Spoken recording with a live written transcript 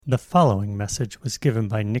The following message was given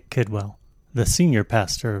by Nick Kidwell, the senior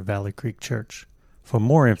pastor of Valley Creek Church. For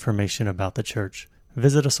more information about the church,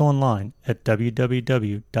 visit us online at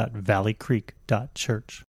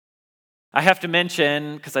www.valleycreek.church. I have to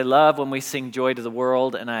mention, because I love when we sing Joy to the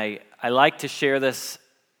World, and I like to share this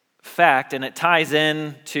fact, and it ties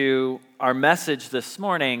in to our message this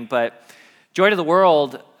morning, but Joy to the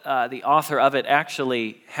World, the author of it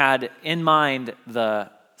actually had in mind the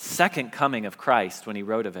second coming of Christ when he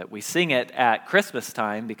wrote of it. We sing it at Christmas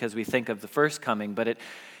time because we think of the first coming, but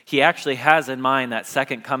he actually has in mind that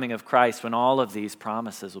second coming of Christ when all of these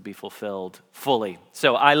promises will be fulfilled fully.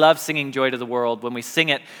 So I love singing Joy to the World. When we sing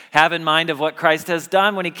it, have in mind of what Christ has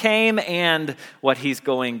done when he came and what he's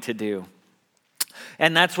going to do.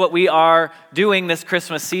 And that's what we are doing this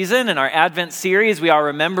Christmas season in our Advent series. We are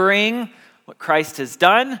remembering what Christ has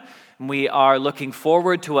done. We are looking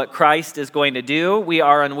forward to what Christ is going to do. We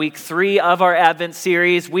are on week 3 of our Advent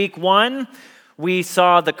series. Week 1, we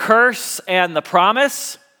saw the curse and the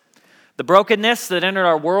promise, the brokenness that entered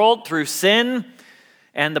our world through sin,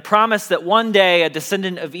 and the promise that one day a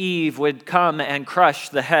descendant of Eve would come and crush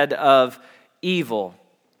the head of evil.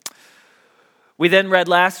 We then read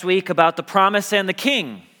last week about the promise and the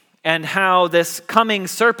king, and how this coming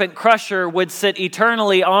serpent crusher would sit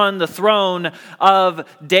eternally on the throne of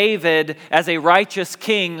David as a righteous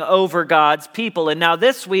king over God's people. And now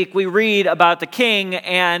this week we read about the king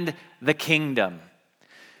and the kingdom,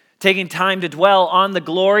 taking time to dwell on the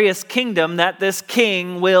glorious kingdom that this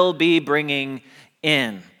king will be bringing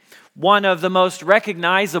in. One of the most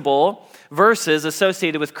recognizable verses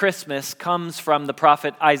associated with Christmas comes from the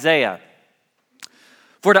prophet Isaiah.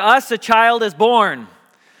 For to us a child is born,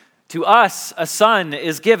 to us a son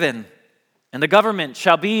is given, and the government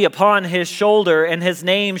shall be upon his shoulder, and his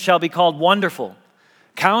name shall be called Wonderful,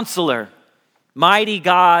 Counselor, Mighty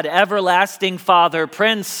God, Everlasting Father,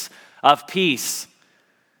 Prince of Peace.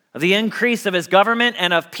 Of the increase of his government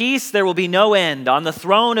and of peace there will be no end, on the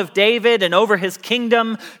throne of David and over his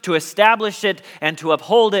kingdom, to establish it and to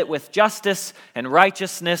uphold it with justice and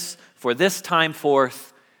righteousness for this time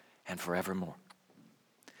forth and forevermore.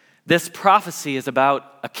 This prophecy is about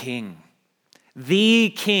a king,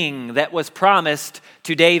 the king that was promised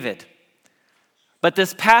to David. But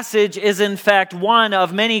this passage is in fact one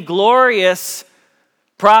of many glorious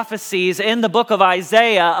prophecies in the book of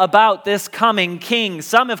Isaiah about this coming king.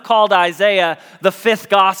 Some have called Isaiah the fifth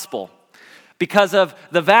gospel because of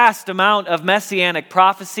the vast amount of messianic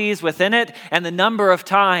prophecies within it and the number of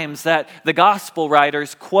times that the gospel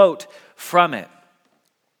writers quote from it.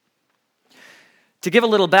 To give a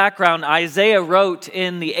little background, Isaiah wrote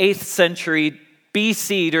in the 8th century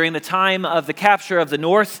BC during the time of the capture of the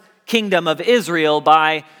north kingdom of Israel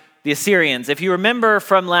by the Assyrians. If you remember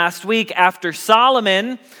from last week, after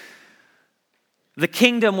Solomon, the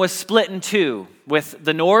kingdom was split in two, with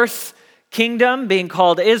the north kingdom being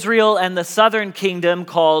called Israel and the southern kingdom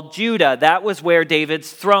called Judah. That was where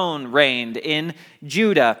David's throne reigned, in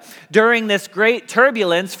Judah. During this great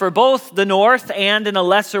turbulence for both the north and in a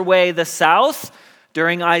lesser way the south,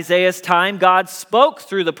 during Isaiah's time, God spoke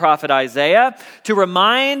through the prophet Isaiah to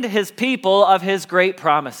remind his people of his great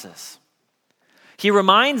promises. He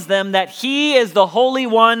reminds them that he is the Holy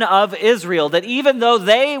One of Israel, that even though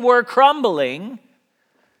they were crumbling,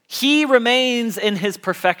 he remains in his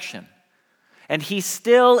perfection. And he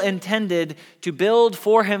still intended to build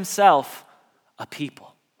for himself a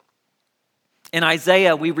people. In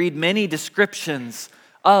Isaiah, we read many descriptions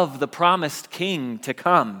of the promised king to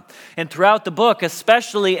come. And throughout the book,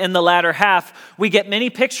 especially in the latter half, we get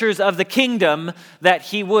many pictures of the kingdom that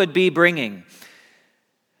he would be bringing.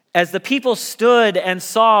 As the people stood and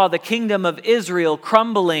saw the kingdom of Israel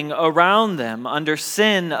crumbling around them under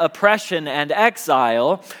sin, oppression, and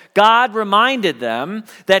exile, God reminded them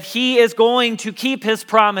that he is going to keep his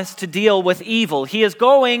promise to deal with evil. He is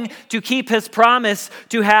going to keep his promise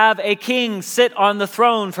to have a king sit on the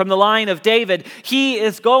throne from the line of David. He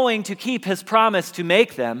is going to keep his promise to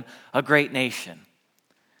make them a great nation.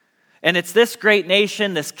 And it's this great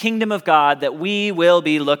nation, this kingdom of God, that we will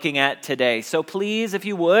be looking at today. So please, if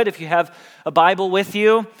you would, if you have a Bible with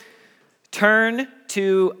you, turn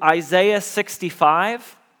to Isaiah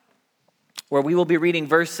 65, where we will be reading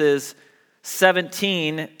verses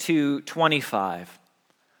 17 to 25.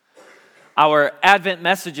 Our Advent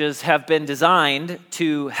messages have been designed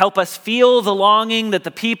to help us feel the longing that the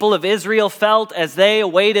people of Israel felt as they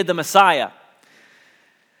awaited the Messiah.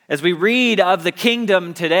 As we read of the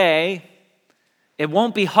kingdom today, it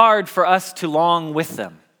won't be hard for us to long with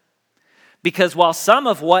them. Because while some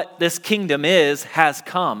of what this kingdom is has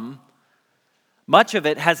come, much of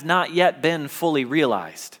it has not yet been fully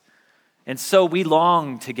realized. And so we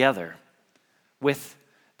long together with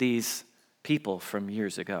these people from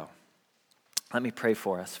years ago. Let me pray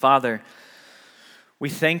for us. Father, we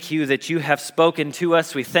thank you that you have spoken to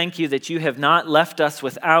us. We thank you that you have not left us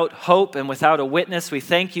without hope and without a witness. We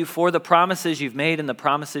thank you for the promises you've made and the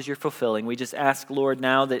promises you're fulfilling. We just ask, Lord,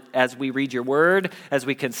 now that as we read your word, as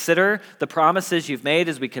we consider the promises you've made,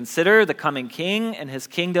 as we consider the coming King and his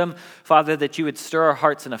kingdom, Father, that you would stir our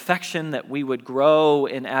hearts in affection, that we would grow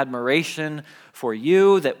in admiration for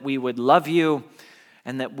you, that we would love you,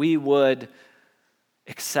 and that we would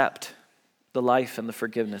accept the life and the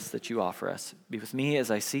forgiveness that you offer us. Be with me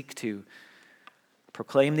as I seek to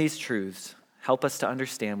proclaim these truths. Help us to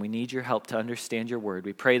understand. We need your help to understand your word.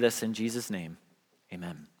 We pray this in Jesus' name.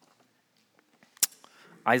 Amen.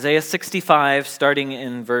 Isaiah 65, starting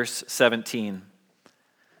in verse 17.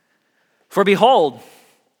 For behold,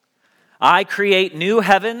 I create new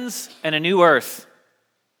heavens and a new earth,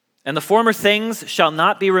 and the former things shall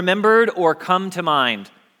not be remembered or come to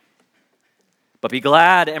mind. But be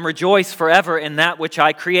glad and rejoice forever in that which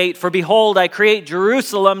I create. For behold, I create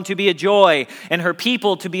Jerusalem to be a joy, and her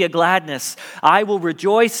people to be a gladness. I will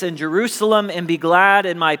rejoice in Jerusalem and be glad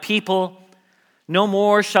in my people. No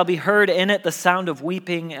more shall be heard in it the sound of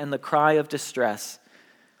weeping and the cry of distress.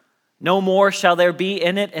 No more shall there be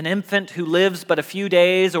in it an infant who lives but a few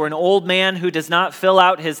days, or an old man who does not fill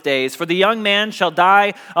out his days. For the young man shall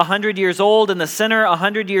die 100 years old, and the sinner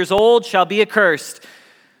 100 years old shall be accursed.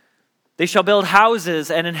 They shall build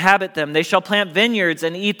houses and inhabit them. They shall plant vineyards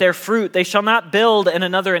and eat their fruit. They shall not build and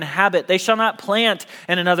another inhabit. They shall not plant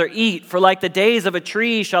and another eat. For like the days of a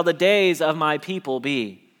tree shall the days of my people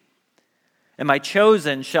be. And my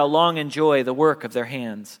chosen shall long enjoy the work of their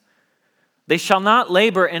hands. They shall not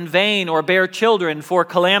labor in vain or bear children for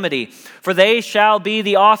calamity, for they shall be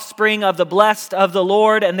the offspring of the blessed of the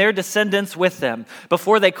Lord, and their descendants with them.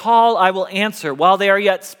 Before they call, I will answer. While they are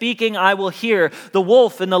yet speaking, I will hear. The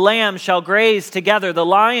wolf and the lamb shall graze together. The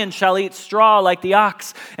lion shall eat straw like the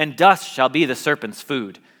ox, and dust shall be the serpent's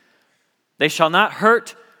food. They shall not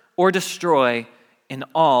hurt or destroy in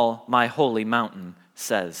all my holy mountain,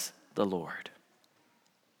 says the Lord.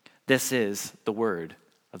 This is the word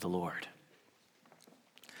of the Lord.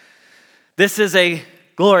 This is a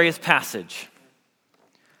glorious passage.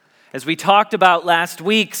 As we talked about last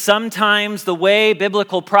week, sometimes the way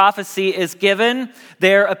biblical prophecy is given,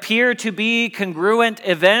 there appear to be congruent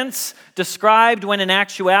events described when in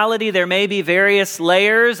actuality there may be various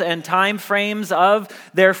layers and time frames of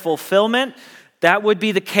their fulfillment. That would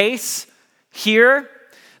be the case here.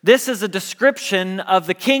 This is a description of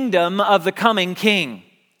the kingdom of the coming king.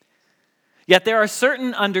 Yet there are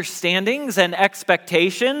certain understandings and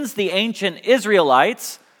expectations the ancient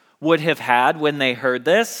Israelites would have had when they heard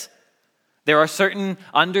this. There are certain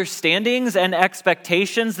understandings and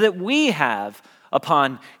expectations that we have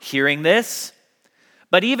upon hearing this.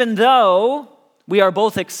 But even though we are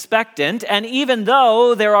both expectant, and even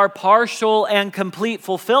though there are partial and complete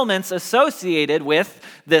fulfillments associated with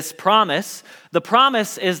this promise, the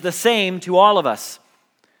promise is the same to all of us.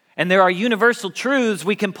 And there are universal truths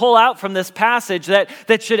we can pull out from this passage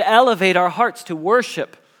that should elevate our hearts to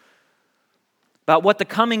worship about what the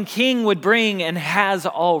coming king would bring and has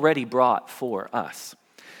already brought for us.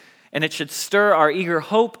 And it should stir our eager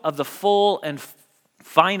hope of the full and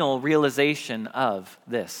final realization of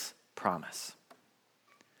this promise.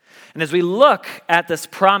 And as we look at this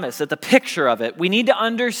promise, at the picture of it, we need to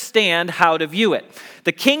understand how to view it.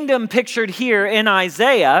 The kingdom pictured here in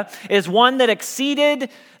Isaiah is one that exceeded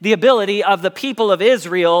the ability of the people of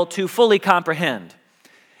Israel to fully comprehend.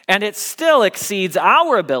 And it still exceeds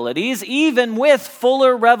our abilities, even with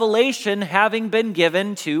fuller revelation having been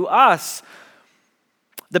given to us.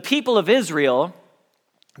 The people of Israel,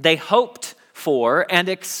 they hoped for and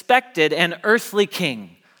expected an earthly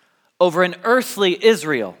king over an earthly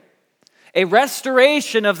Israel, a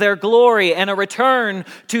restoration of their glory and a return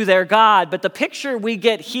to their God. But the picture we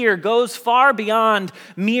get here goes far beyond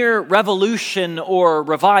mere revolution or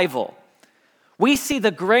revival. We see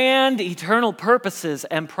the grand eternal purposes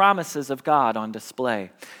and promises of God on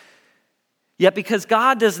display. Yet because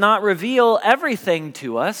God does not reveal everything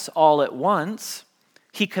to us all at once,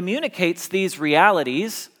 he communicates these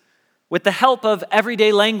realities with the help of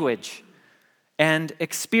everyday language and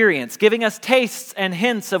experience, giving us tastes and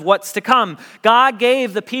hints of what's to come. God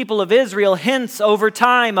gave the people of Israel hints over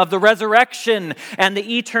time of the resurrection and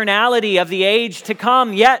the eternality of the age to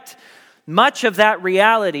come, yet much of that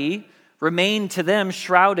reality remained to them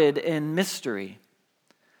shrouded in mystery.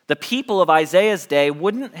 The people of Isaiah's day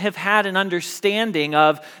wouldn't have had an understanding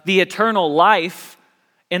of the eternal life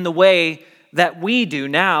in the way that we do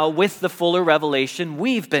now with the fuller revelation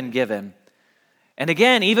we've been given. And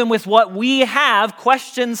again, even with what we have,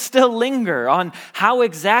 questions still linger on how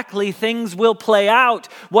exactly things will play out,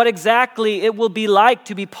 what exactly it will be like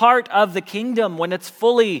to be part of the kingdom when it's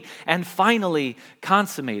fully and finally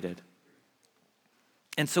consummated.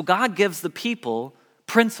 And so God gives the people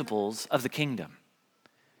principles of the kingdom,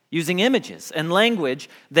 using images and language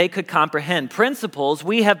they could comprehend. Principles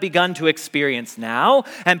we have begun to experience now,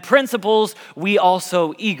 and principles we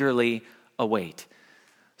also eagerly await.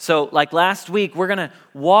 So, like last week, we're going to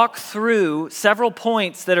walk through several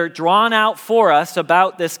points that are drawn out for us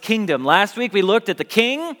about this kingdom. Last week, we looked at the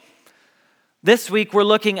king. This week, we're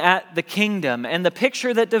looking at the kingdom. And the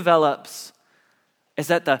picture that develops is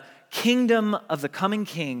that the kingdom of the coming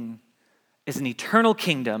king is an eternal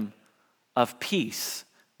kingdom of peace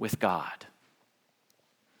with God.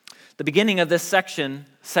 The beginning of this section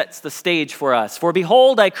sets the stage for us. For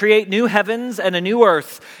behold, I create new heavens and a new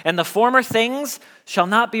earth, and the former things shall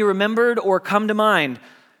not be remembered or come to mind.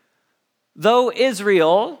 Though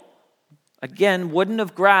Israel, again, wouldn't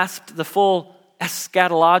have grasped the full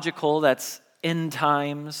eschatological, that's end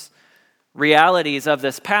times, realities of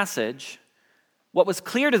this passage, what was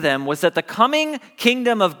clear to them was that the coming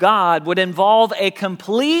kingdom of God would involve a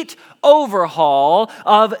complete overhaul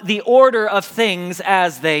of the order of things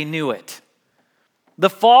as they knew it. The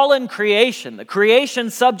fallen creation, the creation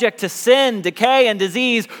subject to sin, decay, and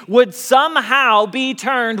disease, would somehow be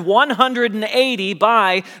turned 180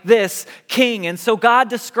 by this king. And so God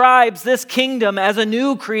describes this kingdom as a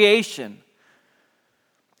new creation.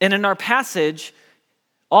 And in our passage,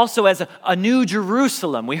 also as a new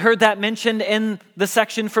Jerusalem. We heard that mentioned in the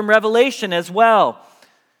section from Revelation as well.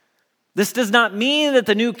 This does not mean that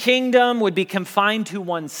the new kingdom would be confined to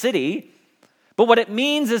one city, but what it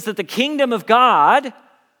means is that the kingdom of God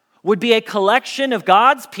would be a collection of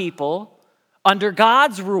God's people under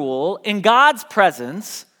God's rule, in God's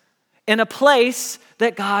presence, in a place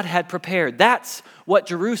that God had prepared. That's what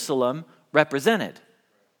Jerusalem represented.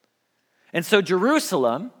 And so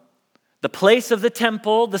Jerusalem, the place of the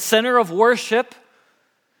temple, the center of worship,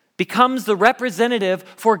 becomes the representative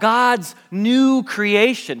for God's new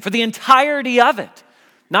creation, for the entirety of it.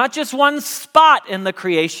 Not just one spot in the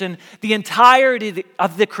creation, the entirety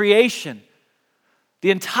of the creation,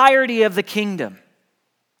 the entirety of the kingdom.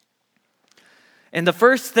 And the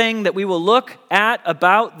first thing that we will look at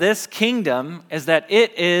about this kingdom is that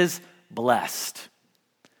it is blessed.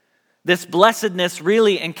 This blessedness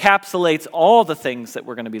really encapsulates all the things that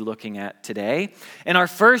we're going to be looking at today. In our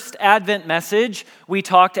first Advent message, we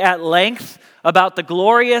talked at length about the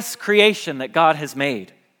glorious creation that God has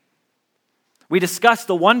made. We discussed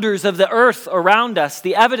the wonders of the earth around us.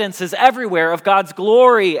 The evidence is everywhere of God's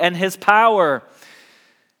glory and His power.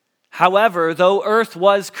 However, though earth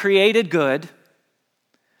was created good,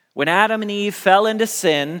 when Adam and Eve fell into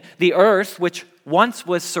sin, the earth, which once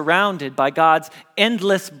was surrounded by God's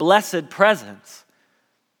endless blessed presence,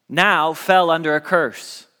 now fell under a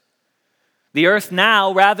curse. The earth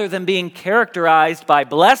now, rather than being characterized by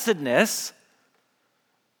blessedness,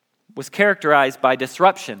 was characterized by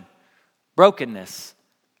disruption, brokenness,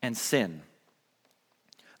 and sin.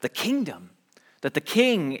 The kingdom that the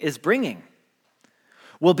king is bringing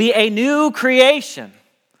will be a new creation,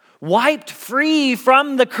 wiped free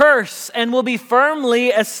from the curse, and will be firmly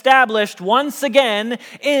established once again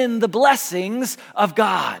in the blessings of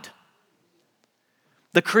God.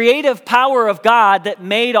 The creative power of God that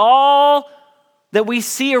made all that we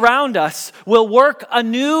see around us will work a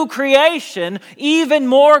new creation even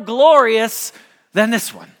more glorious than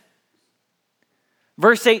this one.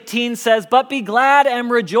 Verse 18 says, "But be glad and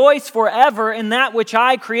rejoice forever in that which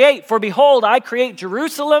I create. For behold, I create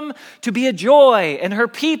Jerusalem to be a joy, and her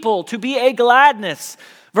people to be a gladness."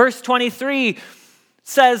 Verse 23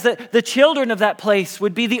 says that the children of that place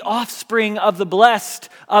would be the offspring of the blessed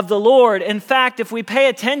of the Lord. In fact, if we pay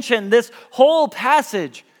attention, this whole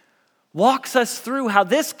passage walks us through how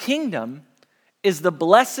this kingdom is the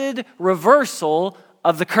blessed reversal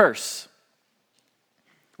of the curse.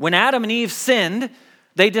 When Adam and Eve sinned,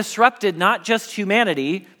 they disrupted not just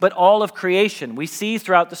humanity, but all of creation. We see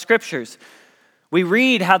throughout the scriptures. We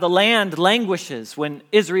read how the land languishes when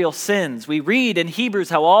Israel sins. We read in Hebrews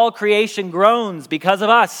how all creation groans because of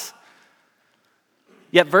us.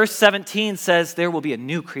 Yet verse 17 says there will be a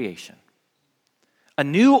new creation, a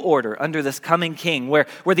new order under this coming king, where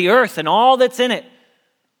the earth and all that's in it,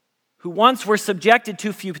 who once were subjected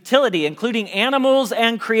to futility, including animals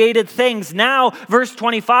and created things. Now, verse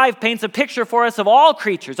 25 paints a picture for us of all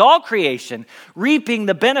creatures, all creation, reaping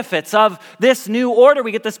the benefits of this new order.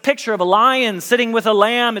 We get this picture of a lion sitting with a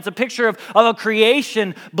lamb. It's a picture of a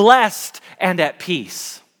creation blessed and at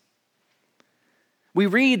peace. We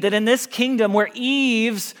read that in this kingdom where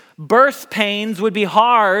Eve's birth pains would be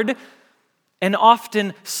hard and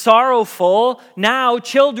often sorrowful, now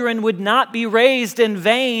children would not be raised in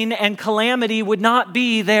vain and calamity would not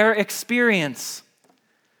be their experience.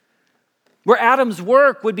 Where Adam's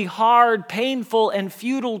work would be hard, painful, and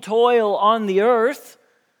futile toil on the earth,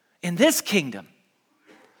 in this kingdom,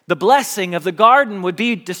 the blessing of the garden would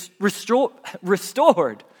be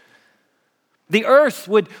restored. The earth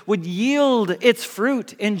would yield its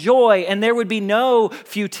fruit in joy, and there would be no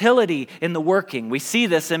futility in the working. We see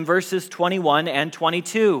this in verses 21 and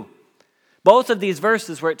 22. Both of these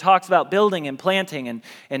verses where it talks about building and planting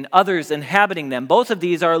and others inhabiting them, both of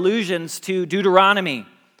these are allusions to Deuteronomy,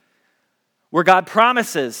 where God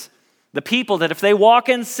promises the people that if they walk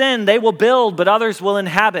in sin, they will build, but others will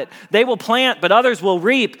inhabit. They will plant, but others will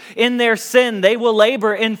reap. In their sin, they will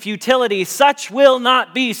labor in futility. Such will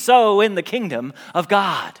not be so in the kingdom of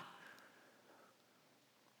God.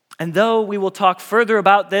 And though we will talk further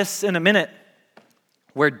about this in a minute,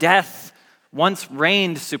 where death once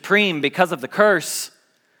reigned supreme because of the curse,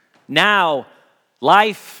 now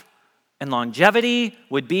life and longevity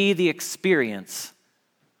would be the experience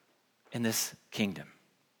in this kingdom.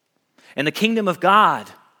 In the kingdom of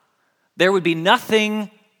God, there would be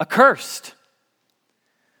nothing accursed.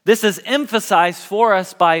 This is emphasized for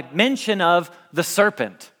us by mention of the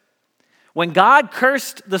serpent. When God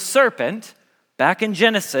cursed the serpent, back in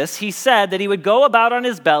Genesis, he said that he would go about on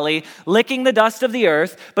his belly, licking the dust of the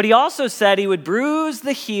earth, but he also said he would bruise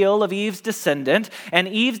the heel of Eve's descendant, and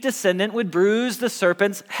Eve's descendant would bruise the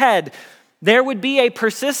serpent's head. There would be a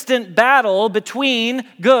persistent battle between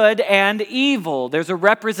good and evil. There's a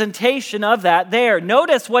representation of that there.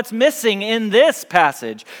 Notice what's missing in this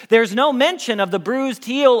passage. There's no mention of the bruised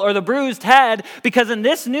heel or the bruised head, because in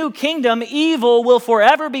this new kingdom, evil will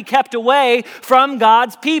forever be kept away from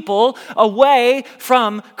God's people, away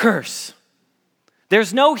from curse.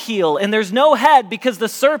 There's no heel and there's no head because the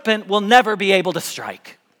serpent will never be able to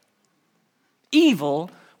strike. Evil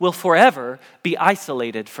will forever be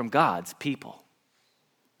isolated from God's people.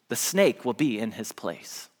 The snake will be in his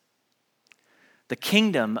place. The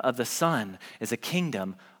kingdom of the Son is a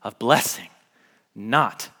kingdom of blessing,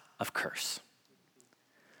 not of curse.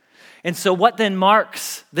 And so what then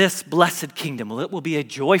marks this blessed kingdom? Well, it will be a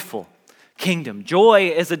joyful kingdom. Joy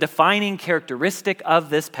is a defining characteristic of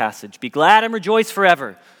this passage. Be glad and rejoice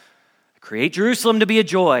forever. Create Jerusalem to be a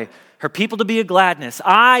joy, her people to be a gladness.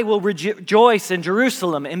 I will rejoice in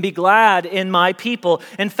Jerusalem and be glad in my people.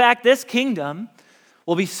 In fact, this kingdom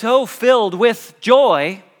will be so filled with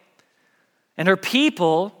joy and her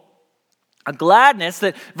people a gladness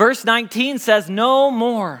that verse 19 says, no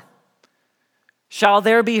more shall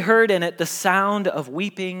there be heard in it the sound of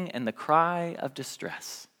weeping and the cry of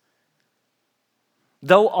distress.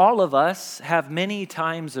 Though all of us have many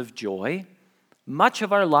times of joy, much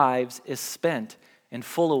of our lives is spent in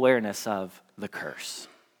full awareness of the curse.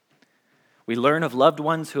 We learn of loved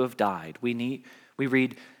ones who have died. We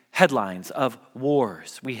read headlines of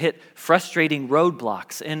wars. We hit frustrating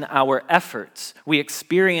roadblocks in our efforts. We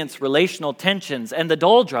experience relational tensions and the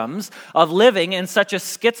doldrums of living in such a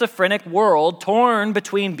schizophrenic world, torn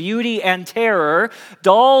between beauty and terror,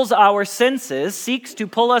 dulls our senses, seeks to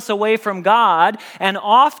pull us away from God, and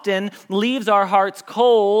often leaves our hearts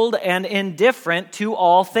cold and indifferent to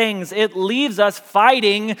all things. It leaves us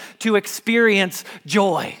fighting to experience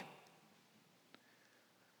joy.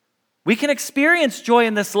 We can experience joy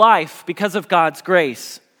in this life because of God's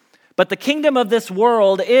grace, but the kingdom of this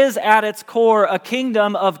world is at its core a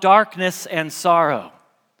kingdom of darkness and sorrow.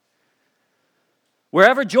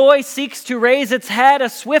 Wherever joy seeks to raise its head, a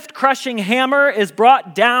swift crushing hammer is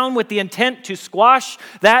brought down with the intent to squash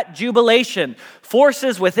that jubilation.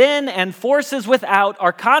 Forces within and forces without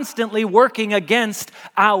are constantly working against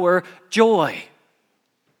our joy.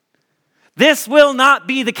 This will not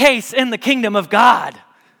be the case in the kingdom of God.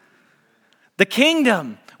 The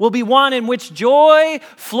kingdom will be one in which joy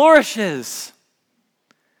flourishes.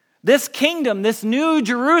 This kingdom, this new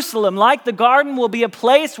Jerusalem, like the garden, will be a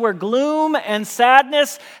place where gloom and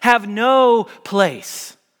sadness have no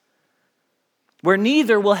place, where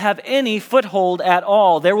neither will have any foothold at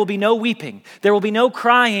all. There will be no weeping. There will be no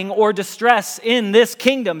crying or distress in this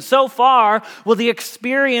kingdom. So far will the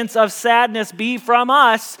experience of sadness be from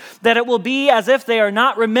us that it will be as if they are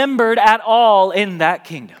not remembered at all in that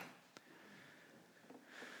kingdom.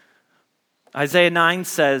 Isaiah 9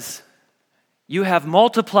 says, "You have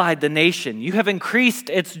multiplied the nation. You have increased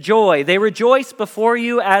its joy. They rejoice before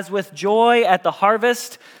you as with joy at the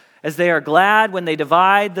harvest, as they are glad when they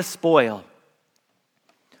divide the spoil."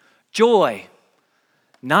 Joy,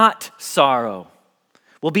 not sorrow,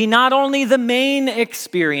 will be not only the main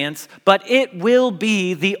experience, but it will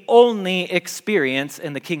be the only experience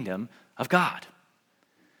in the kingdom of God.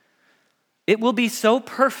 It will be so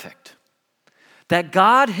perfect that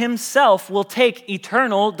God himself will take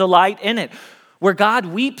eternal delight in it. Where God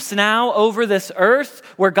weeps now over this earth,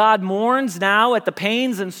 where God mourns now at the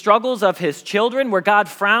pains and struggles of his children, where God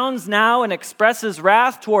frowns now and expresses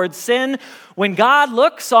wrath towards sin, when God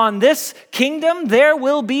looks on this kingdom, there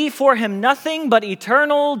will be for him nothing but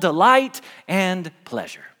eternal delight and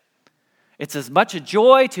pleasure. It's as much a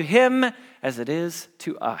joy to him as it is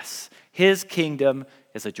to us. His kingdom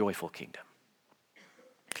is a joyful kingdom.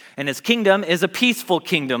 And his kingdom is a peaceful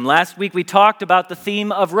kingdom. Last week we talked about the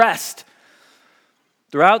theme of rest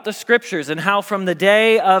throughout the scriptures and how from the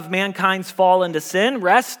day of mankind's fall into sin,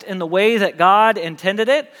 rest in the way that God intended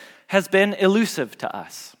it has been elusive to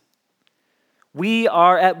us. We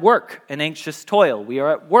are at work in anxious toil. We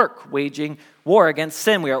are at work waging war against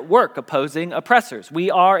sin. We are at work opposing oppressors.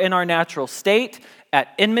 We are in our natural state at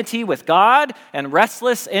enmity with God and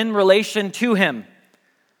restless in relation to him.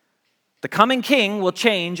 The coming king will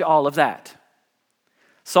change all of that.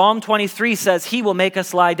 Psalm 23 says he will make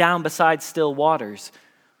us lie down beside still waters,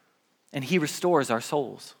 and he restores our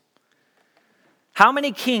souls. How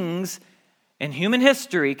many kings in human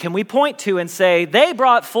history can we point to and say, they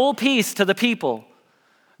brought full peace to the people?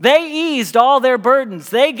 They eased all their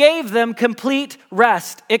burdens. They gave them complete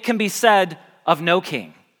rest. It can be said of no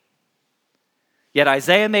king. Yet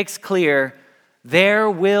Isaiah makes clear there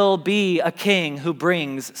will be a king who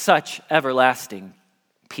brings such everlasting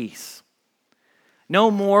peace. No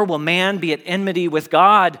more will man be at enmity with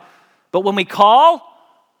God, but when we call,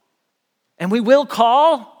 and we will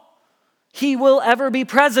call, he will ever be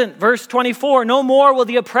present. Verse 24, no more will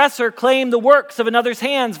the oppressor claim the works of another's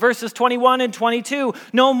hands. Verses 21 and 22,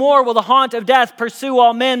 no more will the haunt of death pursue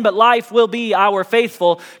all men, but life will be our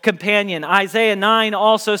faithful companion. Isaiah 9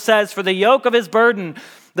 also says, for the yoke of his burden,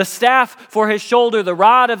 the staff for his shoulder, the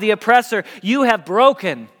rod of the oppressor, you have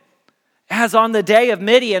broken, as on the day of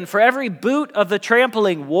Midian. For every boot of the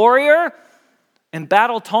trampling warrior in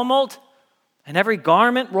battle tumult, and every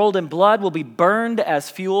garment rolled in blood will be burned as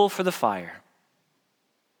fuel for the fire.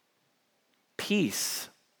 Peace.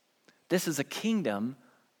 This is a kingdom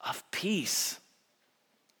of peace.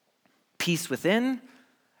 Peace within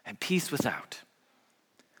and peace without.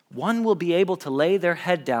 One will be able to lay their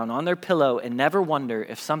head down on their pillow and never wonder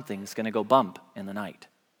if something's going to go bump in the night.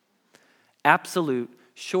 Absolute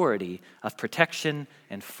surety of protection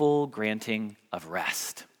and full granting of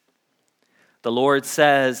rest. The Lord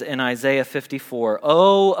says in Isaiah 54,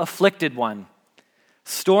 O afflicted one,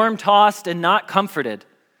 storm-tossed and not comforted,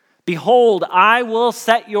 behold, I will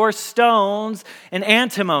set your stones in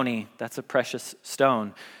antimony, that's a precious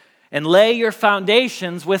stone, and lay your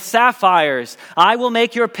foundations with sapphires. I will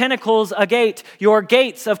make your pinnacles a gate, your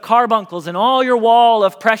gates of carbuncles, and all your wall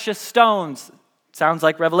of precious stones. Sounds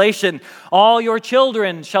like Revelation. All your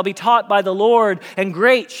children shall be taught by the Lord, and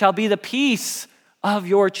great shall be the peace of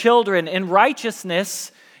your children. In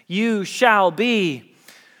righteousness you shall be.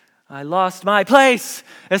 I lost my place.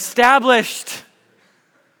 Established.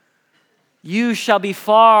 You shall be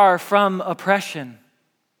far from oppression.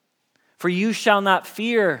 For you shall not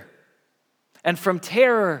fear, and from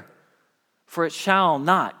terror, for it shall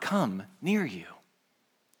not come near you.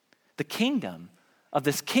 The kingdom of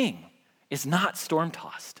this king is not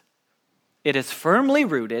storm-tossed. It is firmly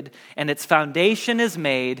rooted, and its foundation is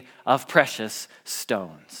made of precious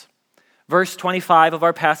stones. Verse 25 of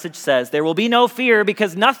our passage says, there will be no fear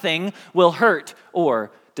because nothing will hurt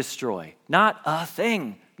or destroy. Not a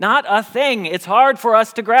thing. Not a thing. It's hard for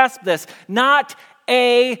us to grasp this. Not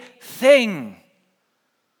a thing.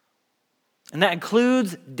 And that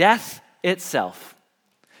includes death itself.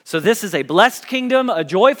 So this is a blessed kingdom, a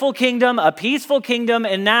joyful kingdom, a peaceful kingdom,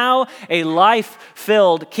 and now a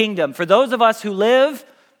life-filled kingdom. For those of us who live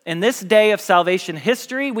in this day of salvation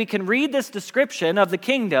history, we can read this description of the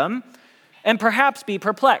kingdom and perhaps be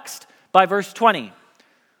perplexed by verse 20,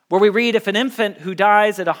 where we read, if an infant who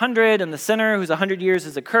dies at 100 and the sinner who's 100 years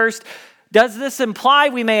is accursed, does this imply,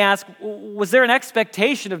 we may ask, was there an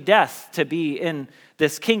expectation of death to be in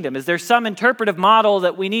this kingdom? Is there some interpretive model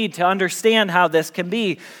that we need to understand how this can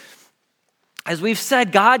be? As we've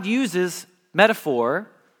said, God uses metaphor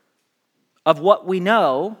of what we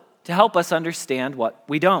know to help us understand what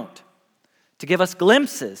we don't. to give us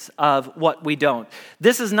glimpses of what we don't.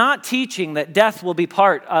 This is not teaching that death will be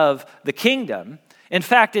part of the kingdom. In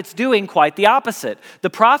fact, it's doing quite the opposite. The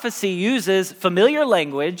prophecy uses familiar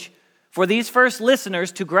language for these first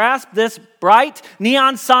listeners to grasp this bright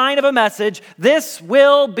neon sign of a message. This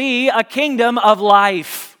will be a kingdom of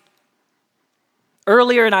life.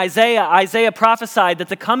 Earlier in Isaiah prophesied that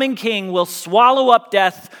the coming king will swallow up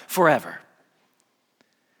death forever.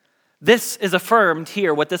 This is affirmed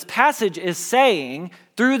here. What this passage is saying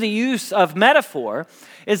through the use of metaphor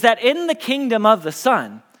is that in the kingdom of the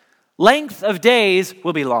Son, length of days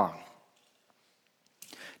will be long.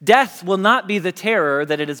 Death will not be the terror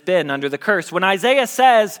that it has been under the curse. When Isaiah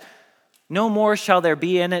says, "No more shall there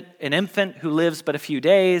be in it an infant who lives but a few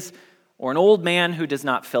days, or an old man who does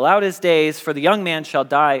not fill out his days, for the young man shall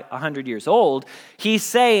die 100 years old," he's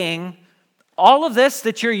saying, all of this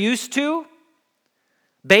that you're used to,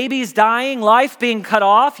 babies dying, life being cut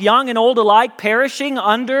off, young and old alike perishing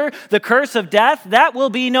under the curse of death, that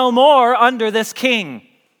will be no more under this king.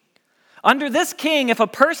 Under this king, if a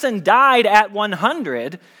person died at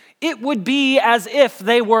 100, it would be as if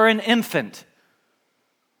they were an infant.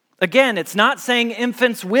 Again, it's not saying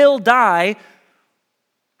infants will die.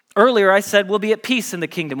 Earlier I said we'll be at peace in the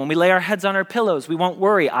kingdom. When we lay our heads on our pillows, we won't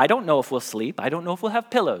worry. I don't know if we'll sleep. I don't know if we'll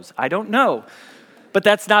have pillows. I don't know. But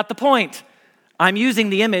that's not the point. I'm using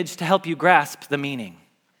the image to help you grasp the meaning.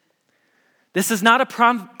 This is not a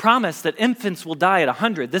promise that infants will die at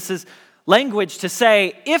 100. This is language to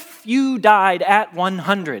say, if you died at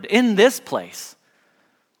 100 in this place,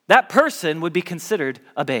 that person would be considered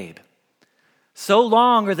a babe. So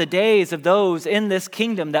long are the days of those in this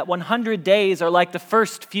kingdom that 100 days are like the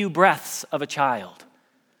first few breaths of a child.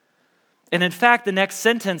 And in fact, the next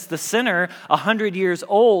sentence, the sinner 100 years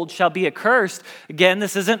old shall be accursed. Again,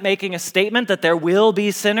 this isn't making a statement that there will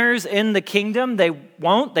be sinners in the kingdom. They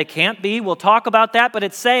won't, they can't be. We'll talk about that. But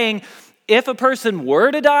it's saying if a person were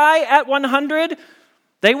to die at 100,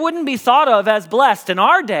 they wouldn't be thought of as blessed. In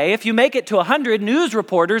our day, if you make it to 100, news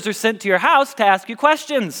reporters are sent to your house to ask you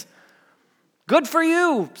questions. Good for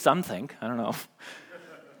you, some think. I don't know.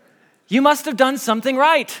 You must have done something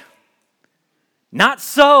right. Not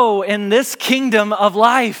so in this kingdom of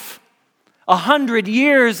life. 100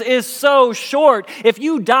 years is so short. If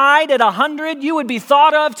you died at 100, you would be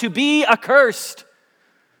thought of to be accursed.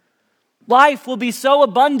 Life will be so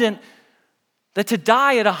abundant that to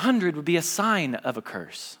die at 100 would be a sign of a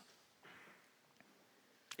curse.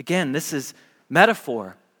 Again, this is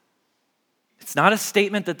metaphor. It's not a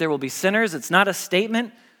statement that there will be sinners. It's not a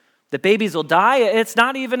statement that babies will die. It's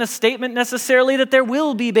not even a statement necessarily that there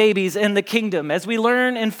will be babies in the kingdom. As we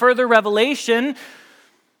learn in further revelation,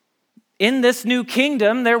 in this new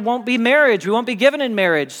kingdom, there won't be marriage. We won't be given in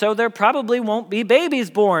marriage, so there probably won't be babies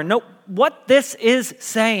born. No, what this is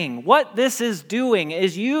saying, what this is doing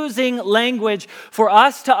is using language for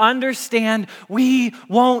us to understand we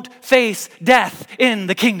won't face death in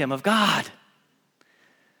the kingdom of God.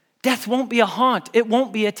 Death won't be a haunt. It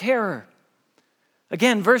won't be a terror.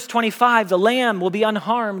 Again, verse 25, the lamb will be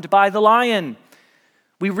unharmed by the lion.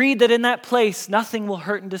 We read that in that place, nothing will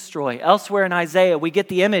hurt and destroy. Elsewhere in Isaiah, we get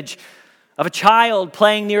the image of a child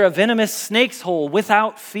playing near a venomous snake's hole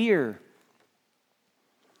without fear.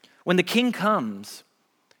 When the king comes,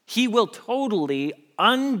 he will totally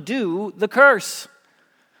undo the curse.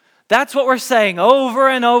 That's what we're saying over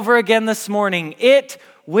and over again this morning. It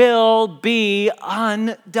will be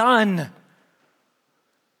undone,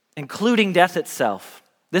 including death itself.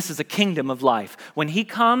 This is a kingdom of life. When he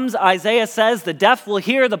comes, Isaiah says, the deaf will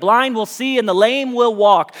hear, the blind will see, and the lame will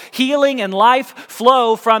walk. Healing and life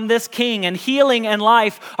flow from this king, and healing and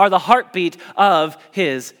life are the heartbeat of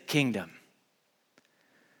his kingdom.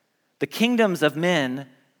 The kingdoms of men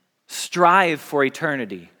strive for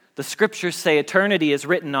eternity. The scriptures say eternity is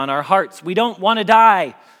written on our hearts. We don't want to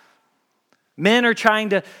die. Men are trying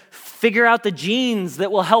to figure out the genes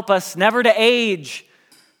that will help us never to age.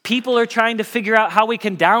 People are trying to figure out how we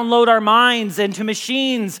can download our minds into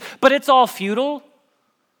machines, but it's all futile.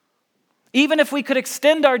 Even if we could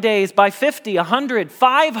extend our days by 50, 100,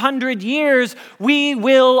 500 years, we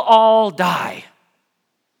will all die.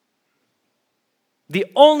 The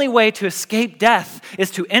only way to escape death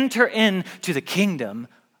is to enter into the kingdom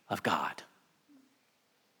of God.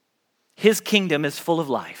 His kingdom is full of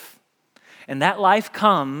life, and that life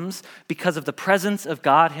comes because of the presence of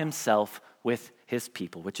God himself with his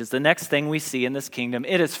people, which is the next thing we see in this kingdom.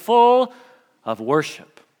 It is full of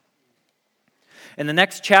worship. In the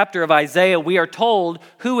next chapter of Isaiah, we are told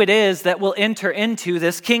who it is that will enter into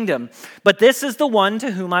this kingdom. But this is the one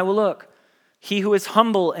to whom I will look, he who is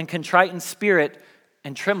humble and contrite in spirit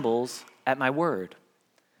and trembles at my word.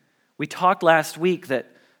 We talked last week that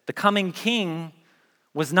the coming king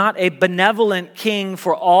was not a benevolent king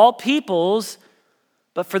for all peoples,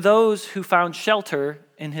 but for those who found shelter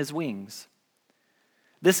in his wings.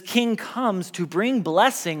 This king comes to bring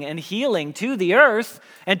blessing and healing to the earth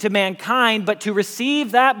and to mankind, but to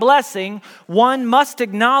receive that blessing, one must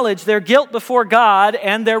acknowledge their guilt before God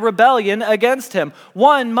and their rebellion against him.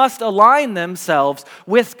 One must align themselves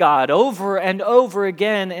with God. Over and over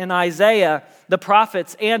again in Isaiah, the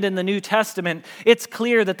prophets, and in the New Testament, it's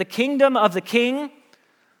clear that the kingdom of the king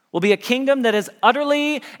will be a kingdom that is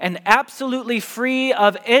utterly and absolutely free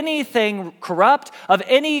of anything corrupt, of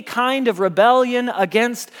any kind of rebellion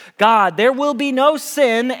against God. There will be no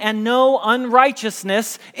sin and no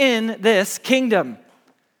unrighteousness in this kingdom.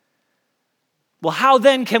 Well, how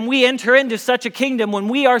then can we enter into such a kingdom when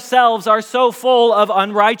we ourselves are so full of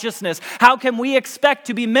unrighteousness? How can we expect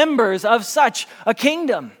to be members of such a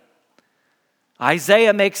kingdom?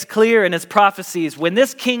 Isaiah makes clear in his prophecies, when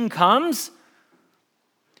this king comes,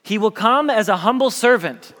 he will come as a humble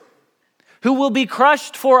servant who will be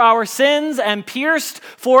crushed for our sins and pierced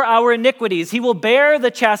for our iniquities. He will bear the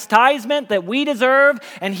chastisement that we deserve,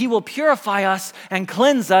 and he will purify us and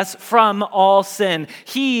cleanse us from all sin.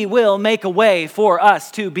 He will make a way for us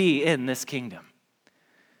to be in this kingdom.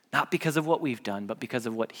 Not because of what we've done, but because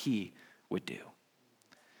of what he would do.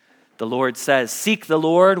 The Lord says, "Seek the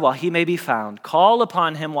Lord while he may be found. Call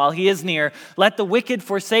upon him while he is near. Let the wicked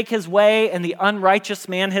forsake his way and the unrighteous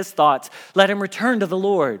man his thoughts. Let him return to the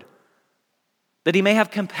Lord, that he may have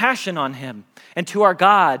compassion on him, and to our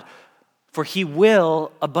God, for he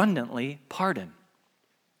will abundantly pardon."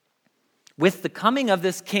 With the coming of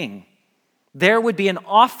this king, there would be an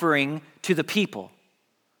offering to the people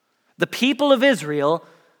of Israel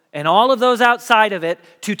and all of those outside of it,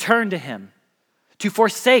 to turn to him, to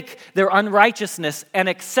forsake their unrighteousness and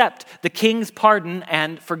accept the king's pardon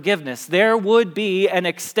and forgiveness. There would be an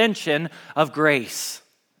extension of grace.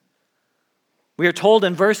 We are told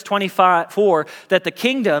in verse 24 that the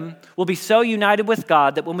kingdom will be so united with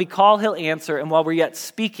God that when we call, he'll answer, and while we're yet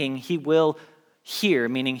speaking, he will hear,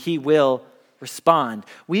 meaning he will respond.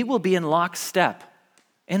 We will be in lockstep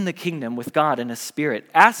in the kingdom with God and his Spirit,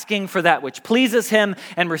 asking for that which pleases him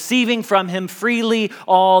and receiving from him freely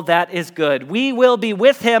all that is good. We will be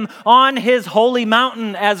with him on his holy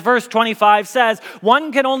mountain, as verse 25 says.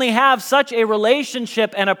 One can only have such a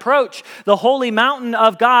relationship and approach the holy mountain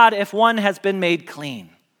of God if one has been made clean.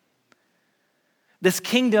 This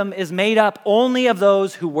kingdom is made up only of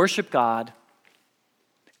those who worship God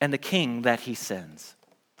and the king that he sends.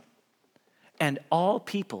 And all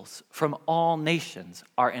peoples from all nations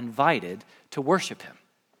are invited to worship him.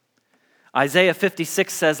 Isaiah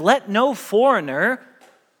 56 says, "Let no foreigner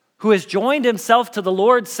who has joined himself to the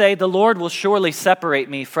Lord say, 'The Lord will surely separate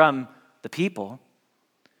me from the people.'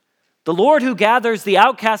 The Lord who gathers the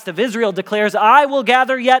outcast of Israel declares, 'I will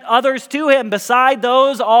gather yet others to him beside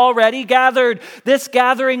those already gathered.' This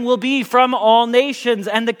gathering will be from all nations,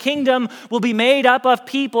 and the kingdom will be made up of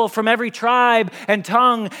people from every tribe and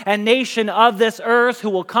tongue and nation of this earth who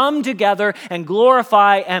will come together and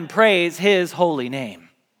glorify and praise his holy name."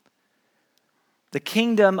 The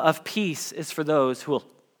kingdom of peace is for those who will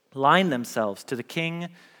align themselves to the king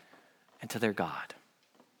and to their God.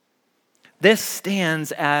 This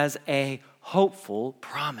stands as a hopeful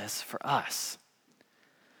promise for us.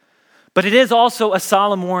 But it is also a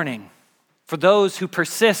solemn warning for those who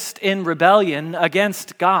persist in rebellion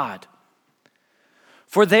against God.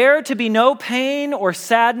 For there to be no pain or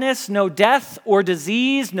sadness, no death or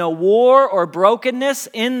disease, no war or brokenness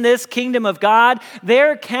in this kingdom of God,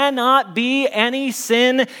 there cannot be any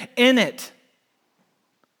sin in it.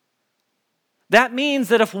 That means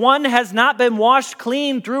that if one has not been washed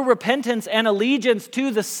clean through repentance and allegiance to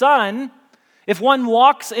the Son, if one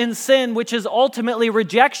walks in sin, which is ultimately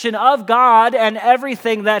rejection of God and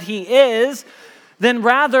everything that he is, then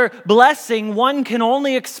rather blessing, one can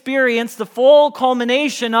only experience the full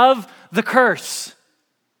culmination of the curse.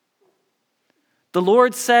 The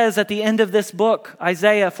Lord says at the end of this book,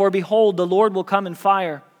 Isaiah, "For behold, the Lord will come in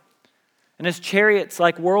fire, and his chariots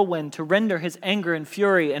like whirlwind, to render his anger and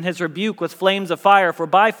fury, and his rebuke with flames of fire. For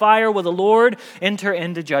by fire will the Lord enter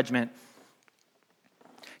into judgment."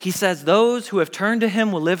 He says those who have turned to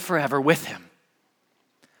him will live forever with him.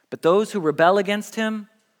 But those who rebel against him,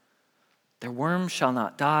 their worm shall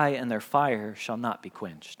not die, and their fire shall not be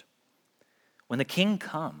quenched. When the king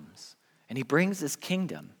comes and he brings his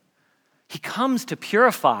kingdom, he comes to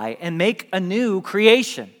purify and make a new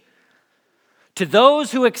creation. To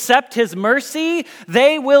those who accept his mercy,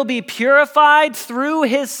 they will be purified through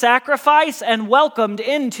his sacrifice and welcomed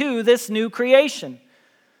into this new creation.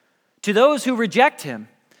 To those who reject him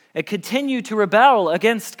and continue to rebel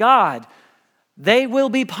against God, they will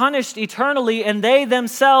be punished eternally, and they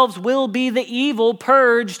themselves will be the evil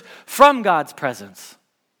purged from God's presence.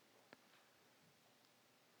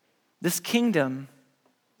 This kingdom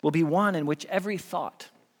will be one in which every thought,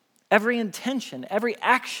 every intention, every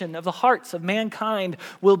action of the hearts of mankind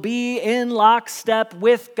will be in lockstep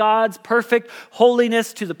with God's perfect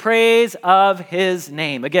holiness to the praise of his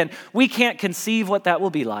name. Again, we can't conceive what that will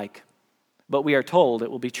be like, but we are told it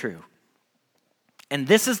will be true. And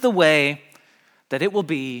this is the way that it will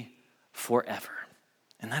be forever.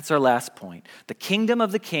 And that's our last point. The kingdom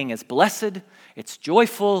of the King is blessed, it's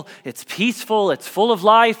joyful, it's peaceful, it's full of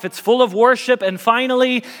life, it's full of worship, and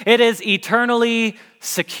finally, it is eternally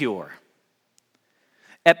secure.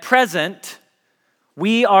 At present,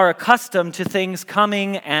 we are accustomed to things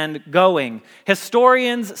coming and going.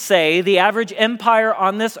 Historians say the average empire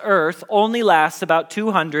on this earth only lasts about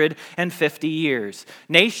 250 years.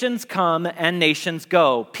 Nations come and nations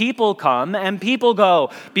go. People come and people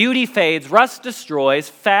go. Beauty fades, rust destroys,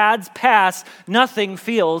 fads pass, nothing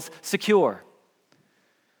feels secure.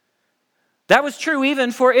 That was true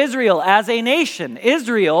even for Israel as a nation.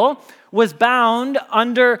 Israel was bound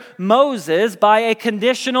under Moses by a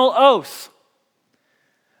conditional oath.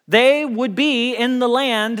 They would be in the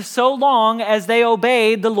land so long as they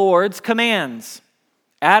obeyed the Lord's commands.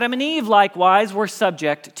 Adam and Eve, likewise, were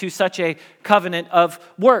subject to such a covenant of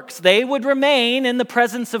works. They would remain in the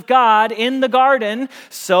presence of God in the garden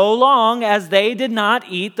so long as they did not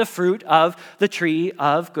eat the fruit of the tree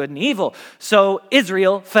of good and evil. So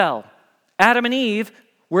Israel fell. Adam and Eve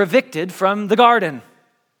were evicted from the garden.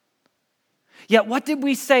 Yet what did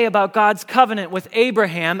we say about God's covenant with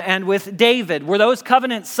Abraham and with David? Were those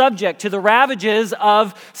covenants subject to the ravages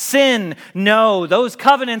of sin? No, those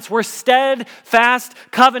covenants were steadfast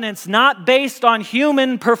covenants, not based on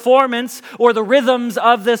human performance or the rhythms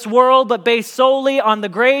of this world, but based solely on the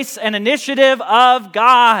grace and initiative of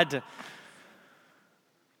God.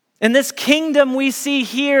 And this kingdom we see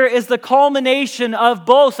here is the culmination of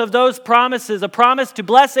both of those promises. A promise to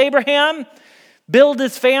bless Abraham, build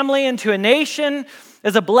his family into a nation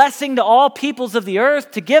as a blessing to all peoples of the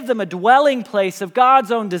earth, to give them a dwelling place of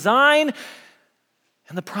God's own design,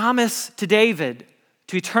 and the promise to David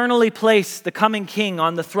to eternally place the coming king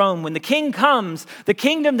on the throne. When the king comes, the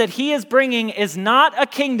kingdom that he is bringing is not a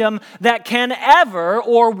kingdom that can ever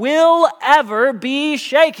or will ever be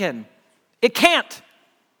shaken. It can't.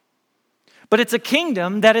 But it's a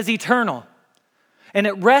kingdom that is eternal, and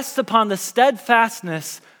it rests upon the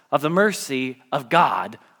steadfastness of the mercy of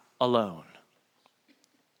God alone.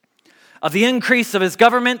 Of the increase of his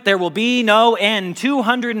government, there will be no end.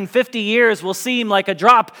 250 years will seem like a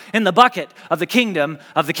drop in the bucket of the kingdom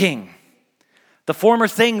of the King. The former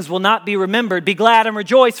things will not be remembered. Be glad and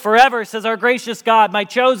rejoice forever, says our gracious God. My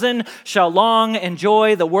chosen shall long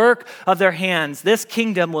enjoy the work of their hands. This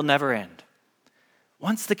kingdom will never end.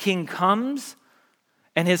 Once the king comes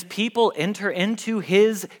and his people enter into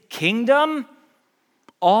his kingdom,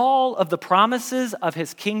 all of the promises of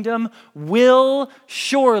his kingdom will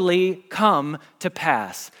surely come to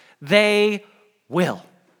pass. They will.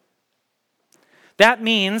 That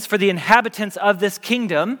means for the inhabitants of this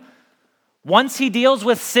kingdom, once he deals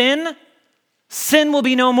with sin, sin will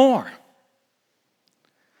be no more.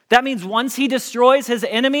 That means once he destroys his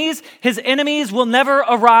enemies will never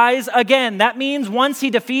arise again. That means once he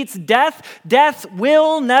defeats death, death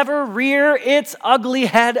will never rear its ugly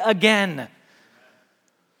head again.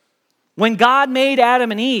 When God made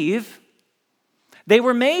Adam and Eve, they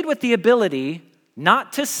were made with the ability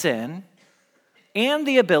not to sin and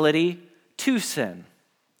the ability to sin.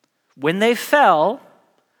 When they fell,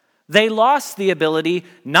 they lost the ability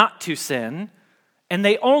not to sin, and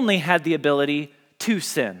they only had the ability to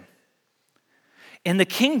sin. In the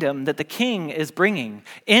kingdom that the king is bringing,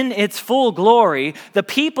 in its full glory, the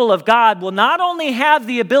people of God will not only have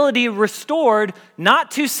the ability restored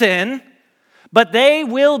not to sin, but they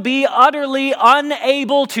will be utterly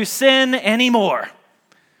unable to sin anymore.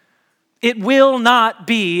 It will not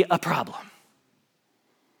be a problem.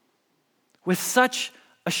 With such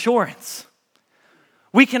assurance,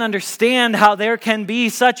 we can understand how there can be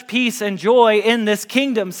such peace and joy in this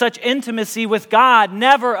kingdom, such intimacy with God,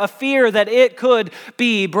 never a fear that it could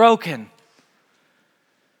be broken.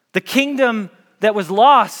 The kingdom that was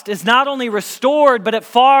lost is not only restored, but it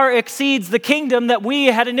far exceeds the kingdom that we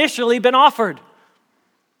had initially been offered.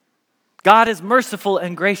 God is merciful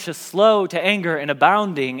and gracious, slow to anger, and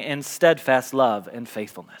abounding in steadfast love and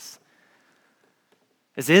faithfulness.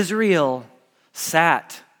 As Israel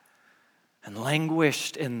sat and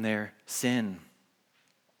languished in their sin,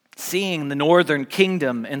 seeing the northern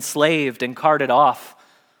kingdom enslaved and carted off,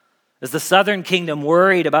 As the southern kingdom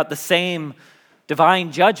worried about the same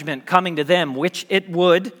divine judgment coming to them, which it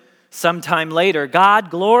would sometime later, God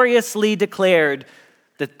gloriously declared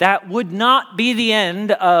that that would not be the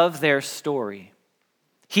end of their story.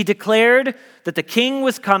 He declared that the king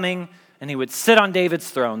was coming and he would sit on David's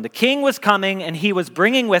throne. The king was coming and he was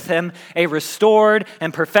bringing with him a restored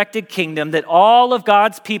and perfected kingdom that all of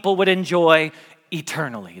God's people would enjoy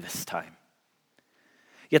eternally this time.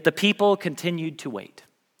 Yet the people continued to wait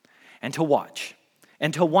and to watch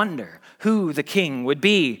and to wonder who the king would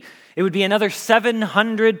be. It would be another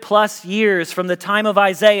 700 plus years from the time of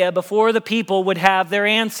Isaiah before the people would have their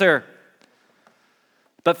answer.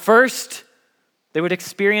 But first, they would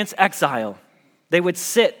experience exile. They would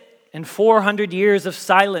sit in 400 years of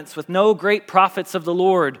silence with no great prophets of the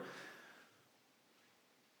Lord.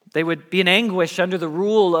 They would be in anguish under the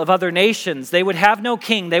rule of other nations. They would have no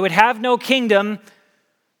king. They would have no kingdom,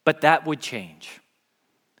 but that would change.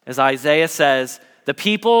 As Isaiah says, the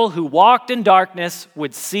people who walked in darkness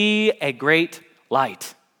would see a great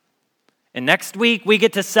light. And next week, we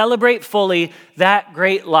get to celebrate fully that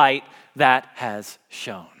great light that has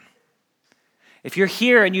shone. If you're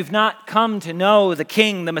here and you've not come to know the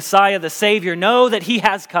King, the Messiah, the Savior, know that He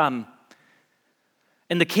has come.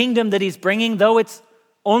 And the kingdom that He's bringing, though it's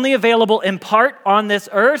only available in part on this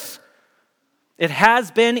earth, it has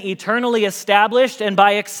been eternally established, and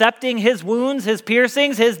by accepting His wounds, His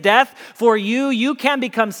piercings, His death for you, you can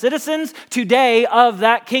become citizens today of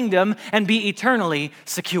that kingdom and be eternally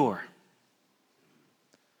secure.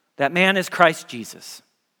 That man is Christ Jesus.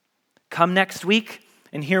 Come next week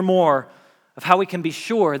and hear more of how we can be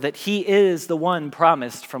sure that He is the one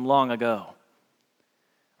promised from long ago.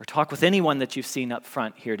 Or talk with anyone that you've seen up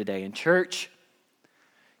front here today in church.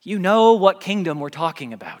 You know what kingdom we're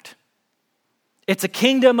talking about. It's a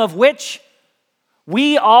kingdom of which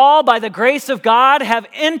we all, by the grace of God, have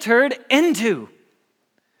entered into.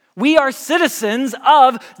 We are citizens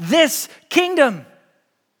of this kingdom.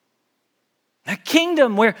 A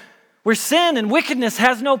kingdom where sin and wickedness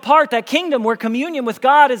has no part. That kingdom where communion with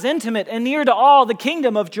God is intimate and near to all. The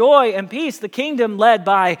kingdom of joy and peace. The kingdom led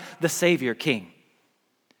by the Savior King.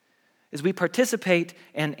 As we participate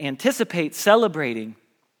and anticipate celebrating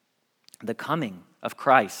the coming of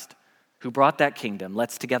Christ, who brought that kingdom,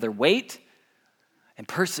 let's together wait and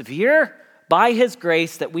persevere by His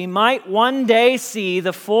grace that we might one day see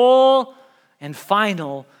the full and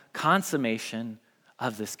final consummation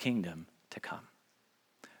of this kingdom to come.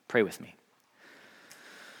 Pray with me.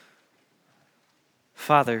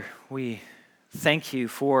 Father, we thank You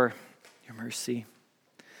for Your mercy.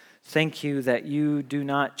 Thank You that You do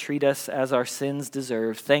not treat us as our sins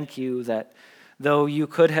deserve. Thank You that though You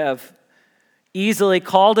could have easily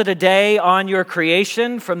called it a day on Your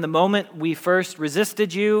creation, from the moment we first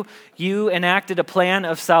resisted You, You enacted a plan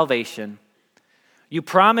of salvation. You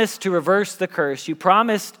promised to reverse the curse. You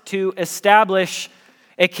promised to establish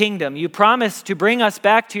a kingdom. You promised to bring us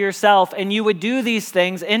back to Yourself, and You would do these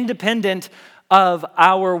things independent of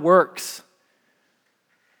our works.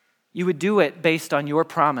 You would do it based on Your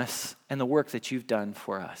promise and the work that You've done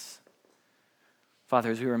for us.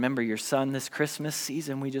 Father, as we remember Your Son this Christmas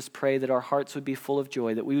season, we just pray that our hearts would be full of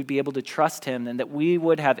joy, that we would be able to trust Him, and that we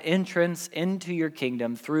would have entrance into Your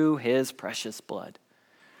kingdom through His precious blood.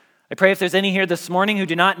 I pray if there's any here this morning who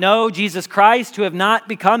do not know Jesus Christ, who have not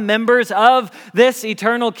become members of this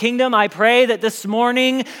eternal kingdom, I pray that this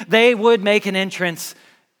morning they would make an entrance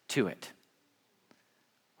to it,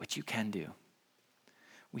 which You can do.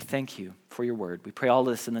 We thank You for Your word. We pray all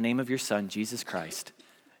this in the name of Your Son, Jesus Christ.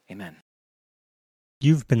 Amen.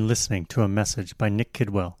 You've been listening to a message by Nick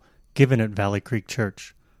Kidwell, given at Valley Creek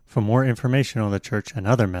Church. For more information on the church and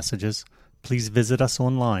other messages, please visit us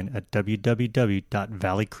online at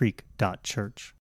www.valleycreek.church.